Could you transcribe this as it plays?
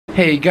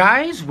Hey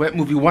guys, Wet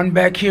Movie 1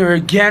 back here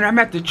again. I'm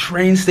at the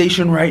train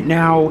station right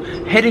now,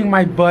 heading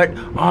my butt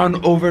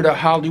on over to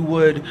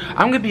Hollywood.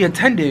 I'm going to be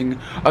attending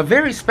a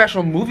very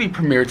special movie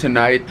premiere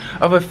tonight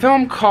of a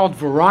film called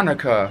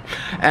Verotika.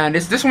 And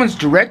this one's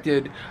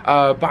directed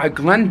by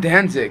Glenn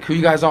Danzig, who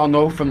you guys all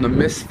know from The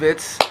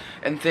Misfits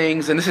and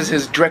things, and this is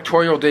his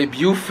directorial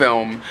debut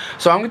film.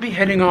 So I'm gonna be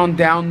heading on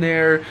down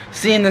there,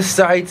 seeing the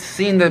sights,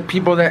 seeing the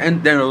people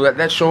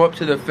that show up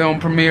to the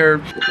film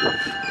premiere.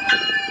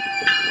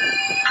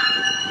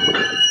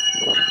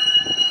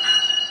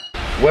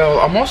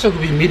 Well, I'm also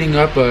going to be meeting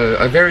up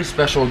a very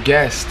special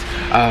guest,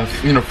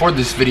 for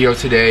this video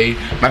today.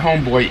 My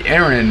homeboy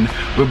Arron.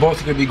 We're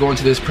both going to be going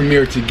to this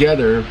premiere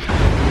together.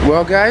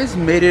 Well, guys,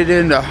 made it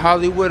into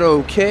Hollywood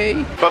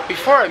okay. But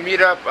before I meet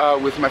up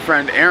with my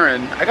friend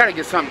Arron, I gotta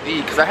get something to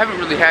eat because I haven't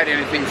really had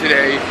anything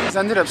today. I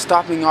ended up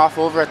stopping off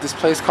over at this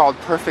place called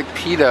Perfect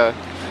Pita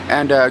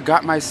and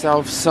got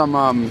myself some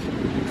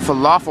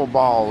falafel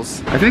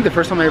balls. I think the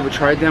first time I ever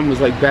tried them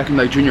was like back in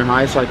like junior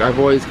high, so like I've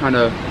always kind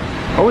of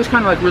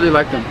like really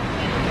liked them.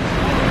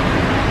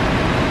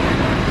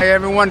 Hey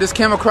everyone, just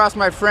came across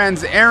my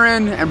friends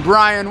Arron and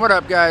Brian. What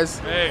up, guys?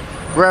 Hey.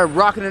 We're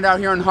rocking it out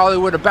here in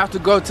Hollywood, about to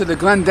go to the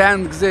Glenn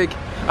Danzig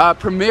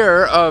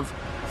premiere of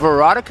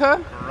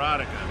Verotika?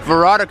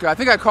 Verotika. I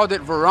think I called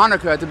it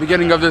Veronica at the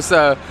beginning of this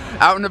out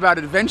and about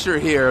adventure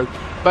here.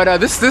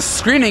 But this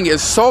screening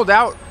is sold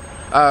out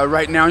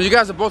right now. You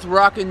guys are both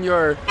rocking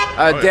your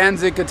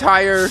Danzig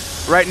attire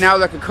right now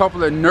like a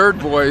couple of nerd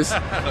boys.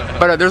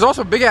 But there's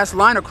also a big ass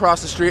line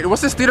across the street.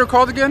 What's this theater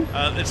called again?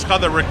 It's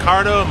called the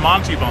Ricardo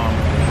Montalban.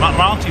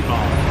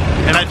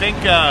 And I think,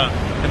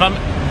 if I'm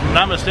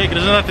not mistaken,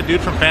 isn't that the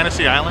dude from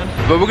Fantasy Island?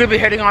 But we're gonna be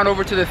heading on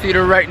over to the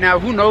theater right now.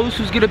 Who knows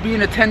who's gonna be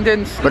in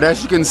attendance? But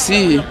as you can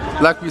see,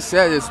 like we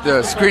said,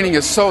 the screening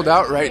is sold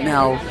out right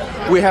now.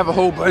 We have a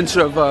whole bunch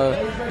of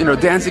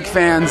Danzig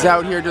fans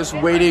out here just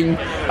waiting,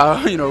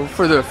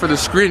 for the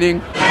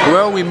screening.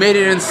 Well, we made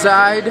it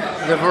inside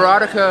the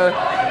Verotika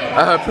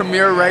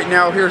premiere right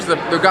now.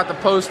 They got the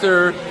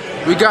poster.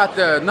 We got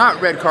the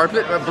not red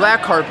carpet, but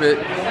black carpet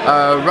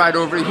right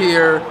over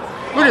here.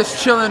 We're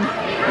just chilling,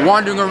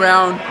 wandering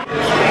around. I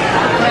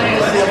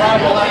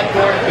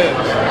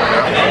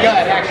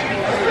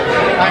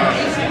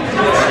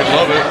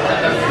love it.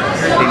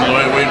 Been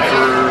waiting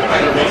for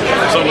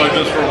something like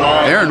this for a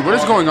while. Arron, what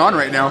is going on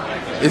right now?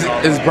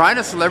 Is Brian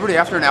a celebrity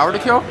after an hour to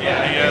kill?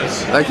 Yeah, he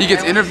is. Like he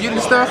gets interviewed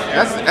and stuff?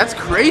 That's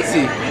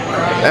crazy.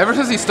 Ever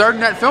since he started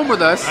in that film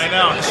with us, I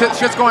know.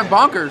 Shit's going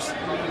bonkers.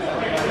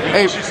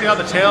 Hey, you should see how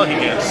the tail he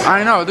gets.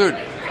 I know, dude.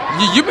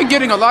 You've been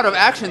getting a lot of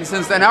action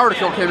since An Hour to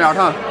Kill came out,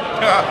 huh?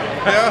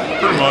 Yeah,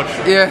 pretty much.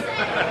 Yeah.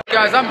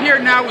 Guys, I'm here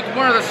now with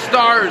one of the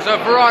stars of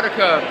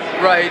Verotika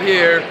right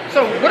here.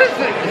 So what is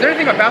there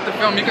anything about the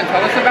film you can tell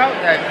us about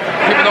that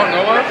people don't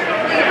know of?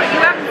 You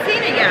haven't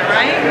seen it yet,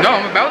 right? No,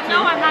 I'm about to.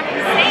 No, I'm not going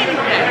to say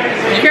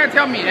anything. You can't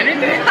tell me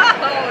anything?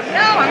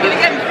 No, I'm going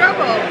to get in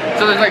trouble.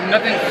 So there's like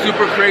nothing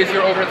super crazy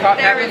or over the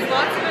top There is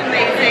lots of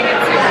amazing and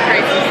super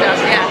crazy stuff,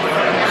 yeah.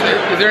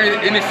 Is there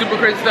any super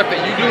crazy stuff that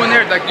you do in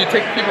there? Like do you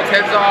take people's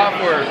heads off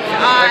or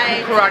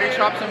like karate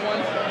chop someone?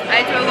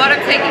 I do a lot of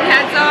taking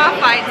heads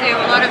off. I do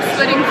a lot of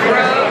slitting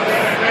throats.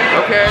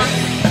 Okay.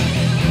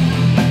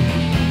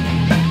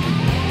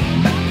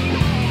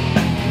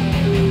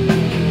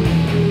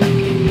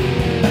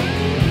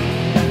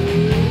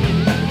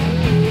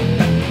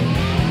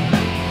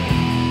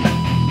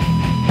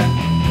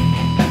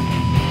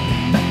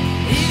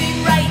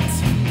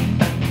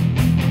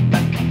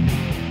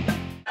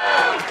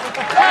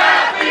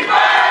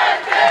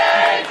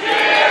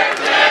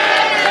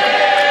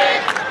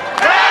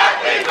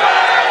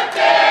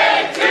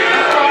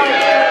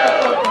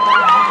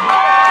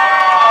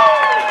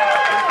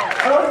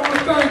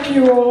 Thank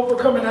you all for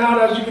coming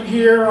out. As you can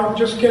hear, I'm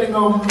just getting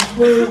over the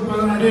flu, but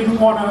I didn't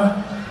want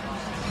to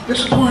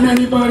disappoint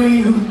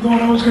anybody who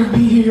thought I was going to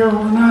be here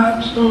or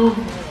not, so...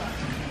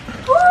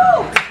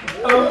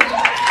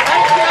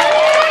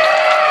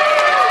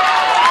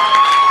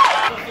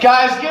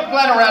 Guys, give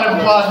Glenn a round of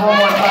applause one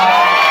more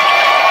time.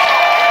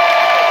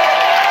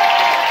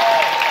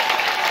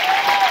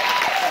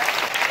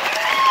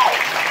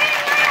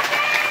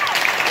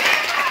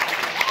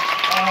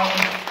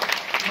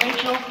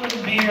 Rachel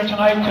couldn't be here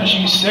tonight because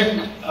she's sick,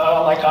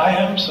 like I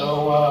am,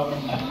 so,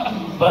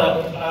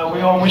 but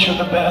we all wish her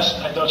the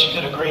best. I thought she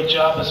did a great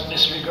job as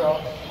Mystery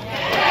Girl.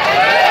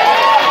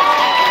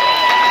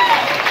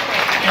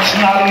 It's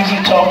not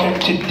easy talking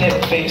to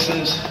dead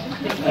faces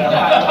that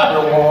hide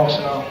on your wall,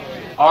 so.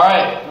 All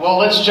right, well,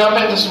 let's jump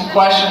into some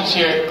questions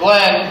here.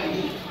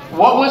 Glenn,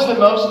 what was the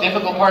most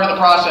difficult part of the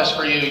process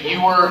for you?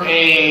 You were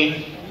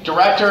a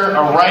director,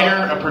 a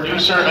writer, a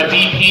producer, a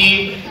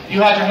DP.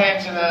 You had your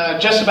hands in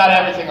just about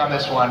everything on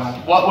this one.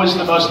 What was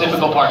the most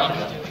difficult part?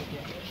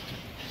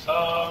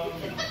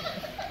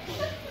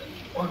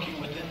 Working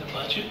within the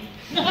budget.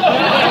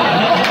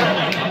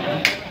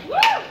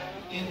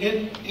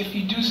 If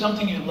you do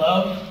something you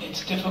love,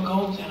 it's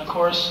difficult, and of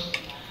course,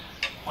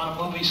 on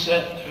a movie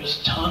set,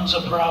 there's tons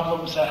of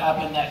problems that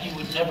happen that you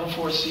would never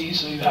foresee,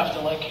 so you have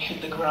to like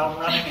hit the ground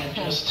running and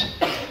just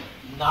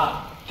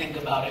not think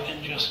about it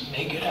and just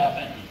make it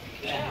happen.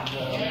 And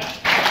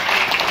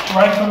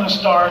right from the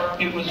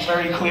start, it was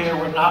very clear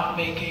we're not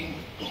making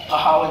a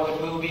Hollywood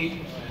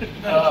movie.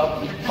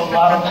 A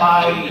lot of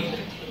my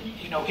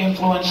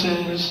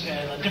influences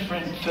and the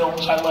different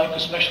films I like,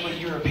 especially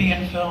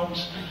European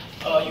films,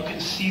 you can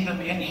see them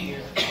in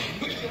here.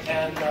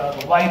 And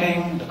the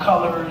lighting, the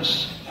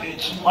colors,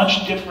 it's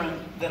much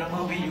different than a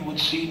movie you would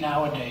see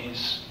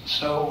nowadays.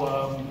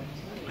 So,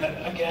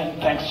 again,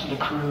 thanks to the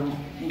crew.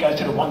 You guys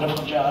did a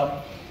wonderful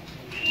job.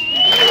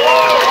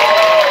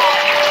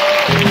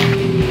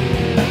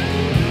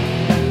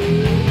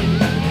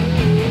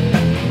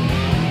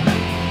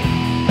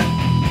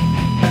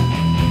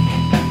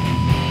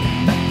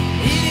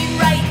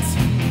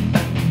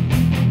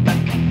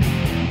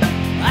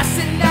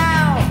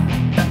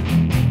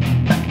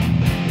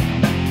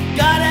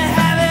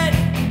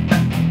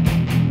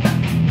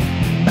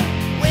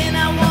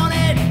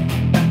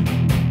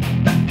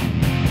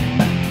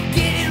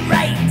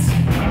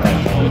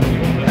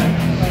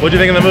 What'd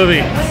you think of the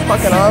movie?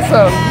 Fucking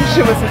awesome.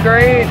 She was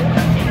great.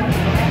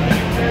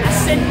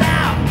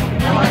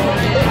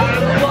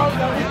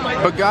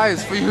 But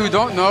guys, for you who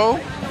don't know,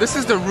 this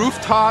is the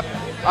rooftop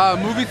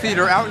movie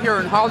theater out here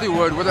in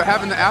Hollywood where they're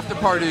having the after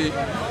party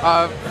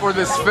for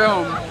this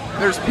film.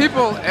 There's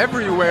people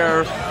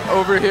everywhere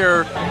over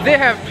here. They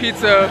have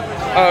pizza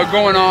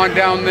going on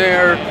down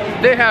there.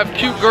 They have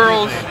cute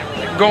girls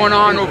going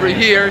on over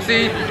here.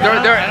 See,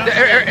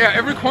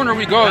 every corner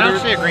we go,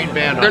 there's a green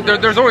band.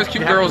 There's always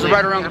cute girls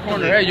right around the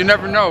corner. Hey, you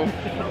never know.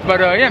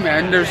 But yeah,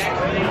 man,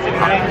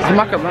 I'm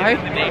not gonna lie,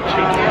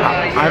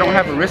 I don't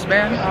have a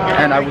wristband,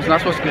 and I was not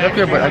supposed to get up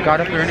here, but I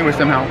got up here anyway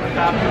somehow.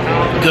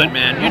 Good,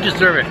 man. You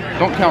deserve it.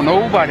 Don't tell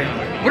nobody.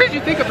 What did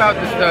you think about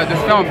this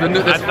film,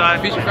 this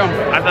feature film?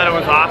 I thought it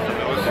was awesome.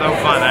 It was so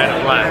fun. I had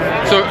a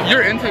blast. So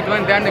you're into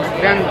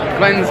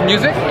Glenn's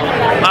music?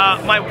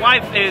 My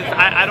wife is.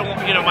 I don't.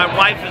 My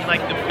wife is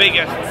like the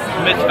biggest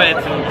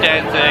Misfits and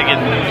Danzig and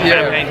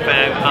Champagne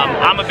fan.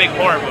 I'm a big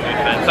horror movie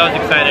fan, so I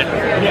was excited.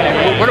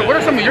 What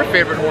are some of your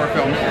favorite horror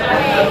films?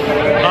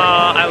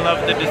 I love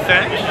The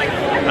Descent.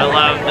 I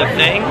love The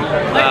Thing.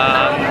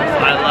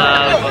 I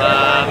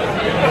love.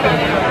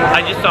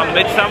 I just saw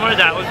Midsummer.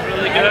 That was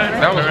really good.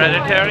 That was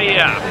Hereditary. Cool.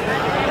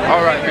 Yeah.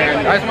 All right,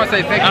 man. I just want to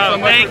say thank you so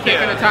much for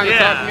taking the time to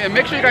talk to me. And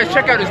make sure you guys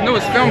check out his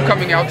newest film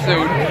coming out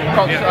soon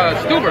called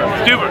Stuber.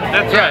 Stuber,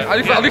 that's right.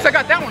 At least I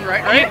got that one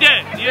right? You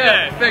did. You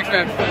did. Thanks,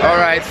 man. All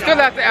right, still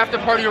at the after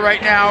party right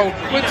now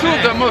with two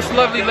of the most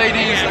lovely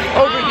ladies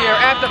over here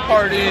at the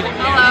party.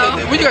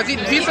 Hello. What you guys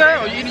eating, pizza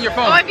or are you eating your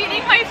phone? Oh, I'm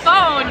eating my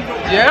phone.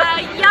 Yeah?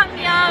 Yum,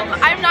 yum.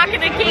 I'm not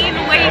going to gain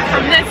weight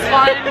from this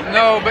one.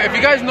 No, but if you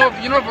guys know,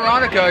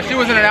 Verotika, she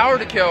was in An Hour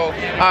to Kill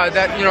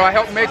that, I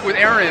helped make with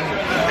Aaron.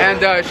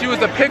 And she was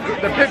the pig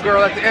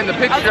girl at the end, the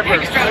pig stripper.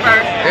 Pig stripper.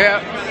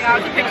 Yeah. Yeah, I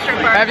was a pig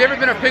stripper. Have you ever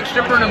been a pig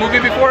stripper in a movie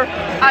before?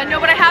 No,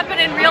 but it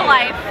happened in real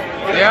life.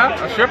 Yeah?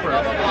 A stripper?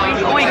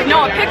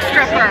 No, a pig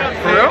stripper.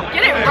 For real?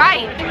 Get it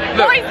right.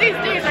 Look, boys these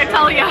days, I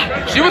tell ya.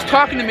 She was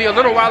talking to me a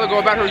little while ago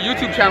about her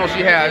YouTube channel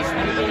she has,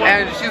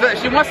 and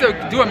she wants to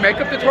do a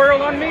makeup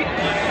tutorial on me.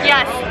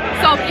 Yes.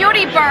 So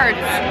Beauty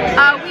Birds.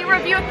 We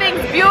review things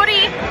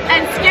beauty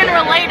and skin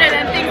related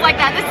and things like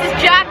that. This is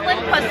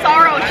Jacqueline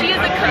Passaro. She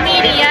is a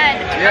comedian.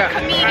 Yeah. A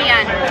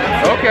comedian.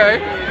 Okay.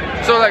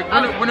 So like,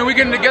 when are we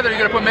getting together? You're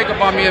gonna put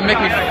makeup on me and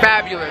make me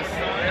fabulous.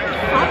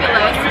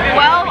 Fabulous.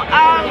 Well,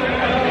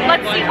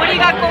 let's see. What do you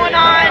got going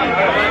on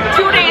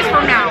 2 days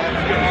from now?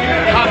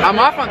 I'm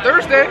off on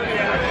Thursday.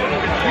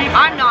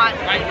 I'm not.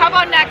 How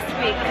about next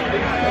week?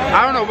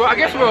 I don't know. Well, I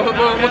guess we'll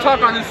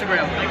talk on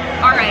Instagram.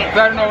 All right.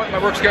 I don't know what my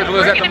work schedule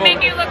is at the moment. We're gonna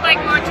make you look like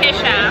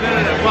Morticia.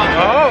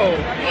 Oh.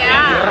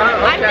 Yeah.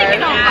 Okay. I'm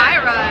thinking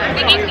Elvira. I'm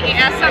thinking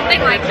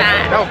something like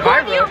that.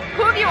 Elvira.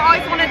 Who have you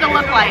always wanted to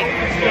look like?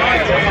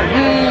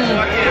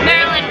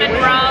 Marilyn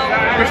Monroe.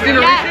 Christina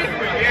Ricci?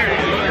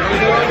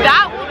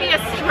 That will be a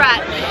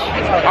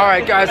stretch. All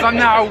right, guys. I'm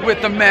now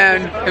with the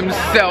man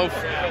himself,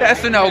 the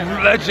SNL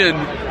legend.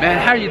 Man,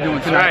 how are you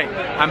doing tonight?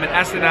 Right. I'm an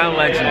SNL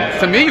legend.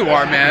 To me, you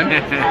are, man.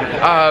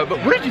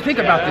 But what did you think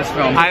about this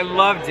film? I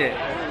loved it.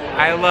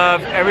 I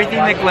love everything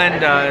that Glenn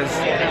does,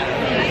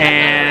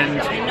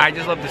 and I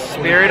just love the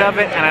spirit of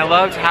it, and I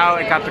loved how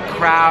it got the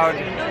crowd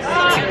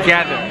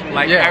together.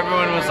 Like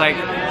everyone was like,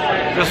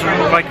 just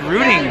like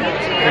rooting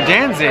for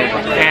Danzig,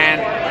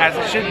 and as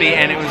it should be.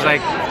 And it was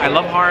like, I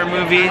love horror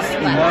movies,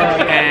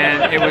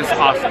 and it was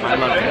awesome. I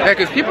loved it. Yeah,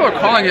 because people are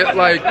calling it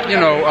like,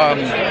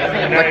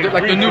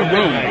 like the new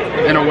Room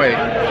in a way.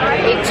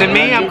 To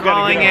me, I'm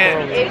calling it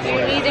If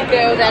you need to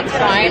go, that's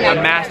fine. a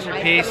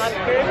masterpiece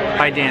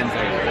by Danzig.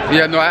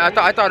 Yeah, no, I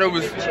thought it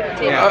was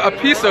a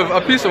piece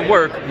of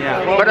work.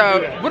 Yeah. But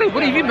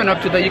what have you been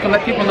up to that you can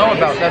let people know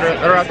about that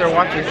are out there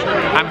watching?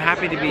 I'm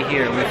happy to be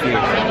here with you.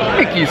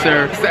 Thank you,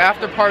 sir. The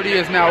after party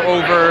is now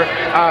over.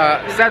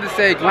 Sad to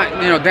say,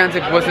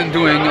 Danzig wasn't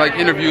doing like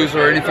interviews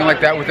or anything like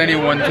that with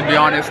anyone, to be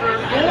honest.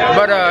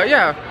 But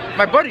yeah,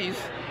 my buddies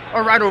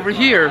are right over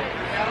here.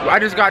 I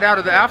just got out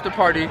of the after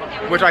party,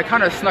 which I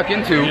kind of snuck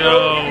into.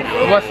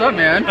 Yo. What's up,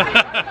 man?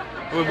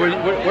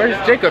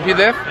 Where's Jacob? He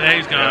left? Yeah,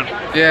 he's gone.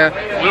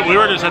 Yeah. We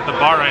were just at the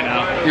bar right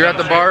now. You're at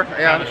the bar?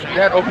 Yeah.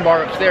 They had open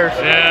bar upstairs.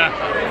 Yeah.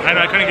 I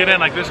know, I couldn't get in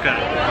like this guy.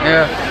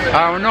 Yeah.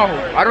 I don't know.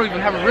 I don't even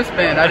have a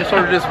wristband. I just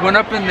sort of just went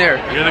up in there.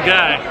 You're the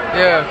guy.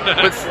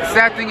 Yeah. But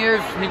sad thing is,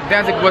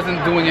 Danzig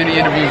wasn't doing any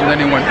interviews with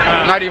anyone.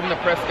 Not even the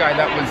press guy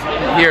that was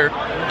here.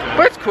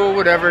 But it's cool,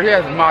 whatever. He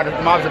has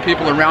mobs of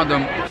people around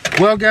him.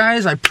 Well,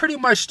 guys, I pretty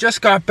much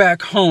just got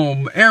back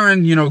home.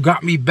 Arron, you know,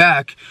 got me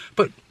back.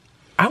 But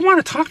I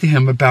want to talk to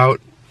him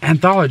about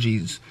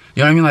anthologies.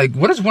 You know what I mean? Like,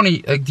 what is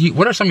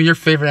what are some of your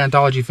favorite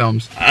anthology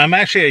films? I'm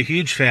actually a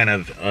huge fan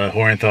of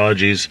horror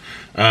anthologies.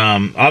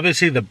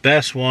 Obviously, the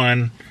best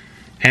one,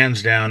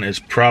 hands down, is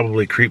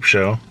probably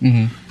Creepshow.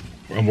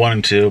 1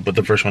 and 2, but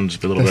the first one's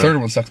a little bit. The third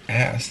one sucks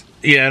ass.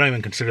 Yeah, I don't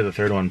even consider the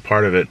third one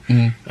part of it.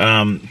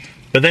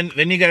 But then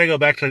you got to go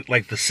back to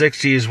like the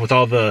 60s with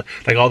all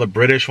the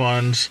British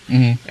ones,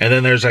 and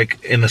then there's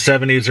like in the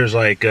 70s there's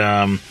like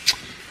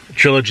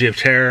Trilogy of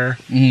Terror,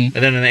 and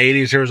then in the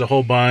 80s there was a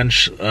whole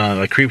bunch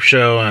like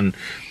Creepshow and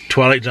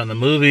Twilight Zone the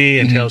movie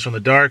and Tales from the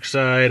Dark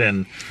Side,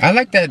 and I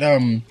like that.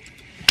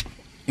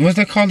 What's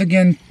that called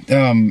again?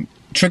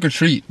 Trick or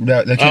Treat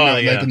that came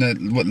out like in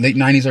the late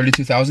 90s, early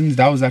 2000s.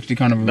 That was actually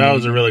kind of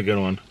was a really good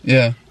one.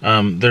 Yeah.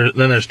 Then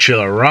there's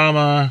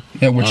Chillerama.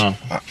 Yeah, which.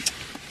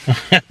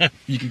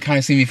 You can kind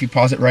of see me if you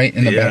pause it right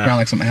in the background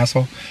like some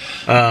asshole.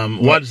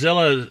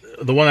 Wadzilla,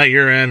 the one that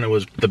you're in,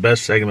 was the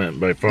best segment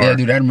by far. Yeah,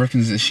 dude, Adam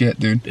Rifkin's is shit,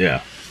 dude.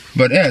 Yeah.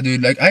 But yeah,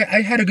 dude, like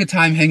I had a good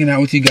time hanging out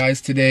with you guys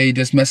today,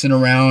 just messing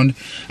around.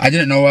 I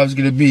didn't know I was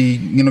gonna be,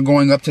 you know,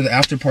 going up to the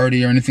after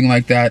party or anything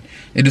like that.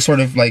 It just sort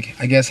of like,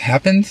 I guess,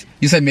 happened.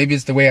 You said maybe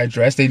it's the way I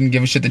dressed. They didn't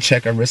give a shit to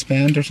check a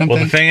wristband or something.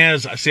 Well, the thing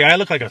is, see, I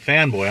look like a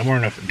fanboy. I'm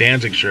wearing a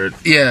Danzig shirt.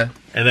 Yeah.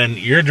 And then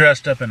you're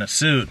dressed up in a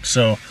suit,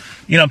 so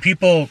you know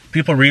people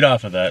read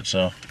off of that.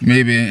 So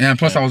maybe, and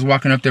plus I was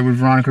walking up there with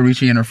Verotika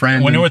Ricci and her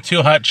friend. When you're with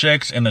two hot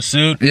chicks in a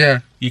suit,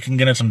 yeah, you can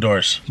get in some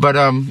doors. But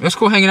it's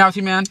cool hanging out with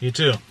you, man. You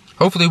too.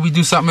 Hopefully we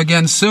do something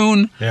again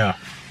soon. Yeah.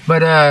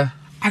 But I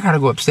gotta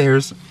go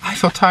upstairs. I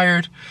feel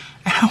tired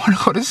and I want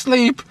to go to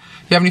sleep.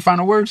 You have any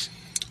final words?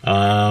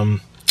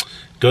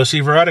 Go see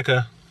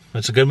Verotika.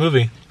 It's a good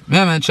movie.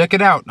 Yeah, man, check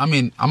it out. I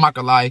mean, I'm not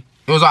gonna lie,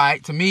 it was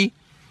alright to me.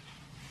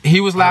 He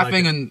was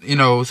laughing, and you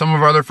know, some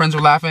of our other friends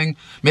were laughing.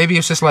 Maybe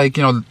it's just like,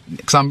 you know,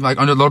 because I'm like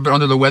a little bit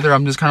under the weather.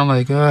 I'm just kind of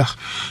like,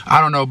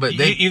 I don't know. But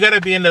you got to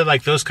be into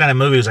like those kind of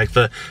movies, like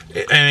I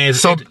mean,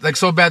 it's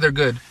so bad they're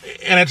good.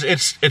 And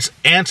it's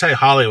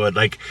anti-Hollywood.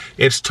 Like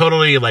it's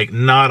totally like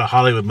not a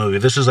Hollywood movie.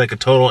 This is like a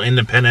total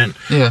independent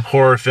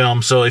horror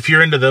film. So if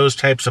you're into those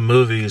types of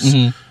movies,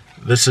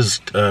 this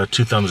is 2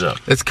 thumbs up.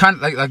 It's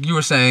kind of like you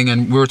were saying,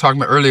 and we were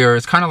talking about earlier.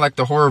 It's kind of like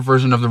the horror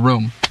version of The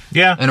Room.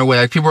 Yeah. In a way,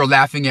 like people are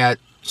laughing at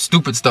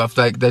stupid stuff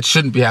like that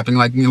shouldn't be happening,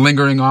 like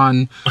lingering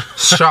on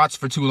shots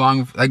for too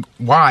long, like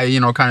why, you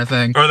know, kind of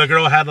thing. Or the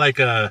girl had like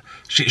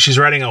she's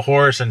riding a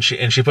horse and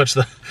she puts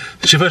the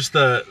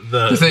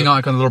thing on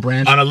like a little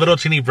branch, on a little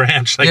teeny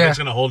branch, like it's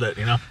gonna hold it,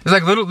 you know. It's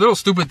like little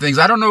stupid things.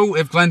 I don't know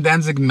if Glenn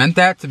Danzig meant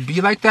that to be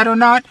like that or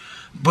not,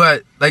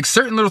 but like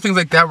certain little things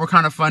like that were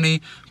kind of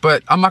funny.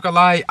 But I'm not gonna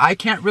lie, I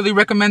can't really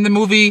recommend the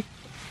movie.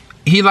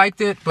 He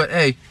liked it, but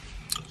hey,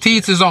 to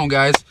each his own,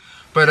 guys.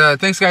 But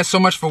thanks guys so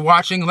much for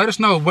watching. Let us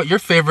know what your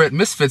favorite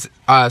Misfits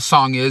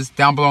song is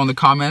down below in the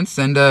comments.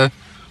 And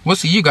we'll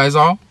see you guys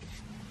all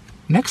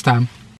next time.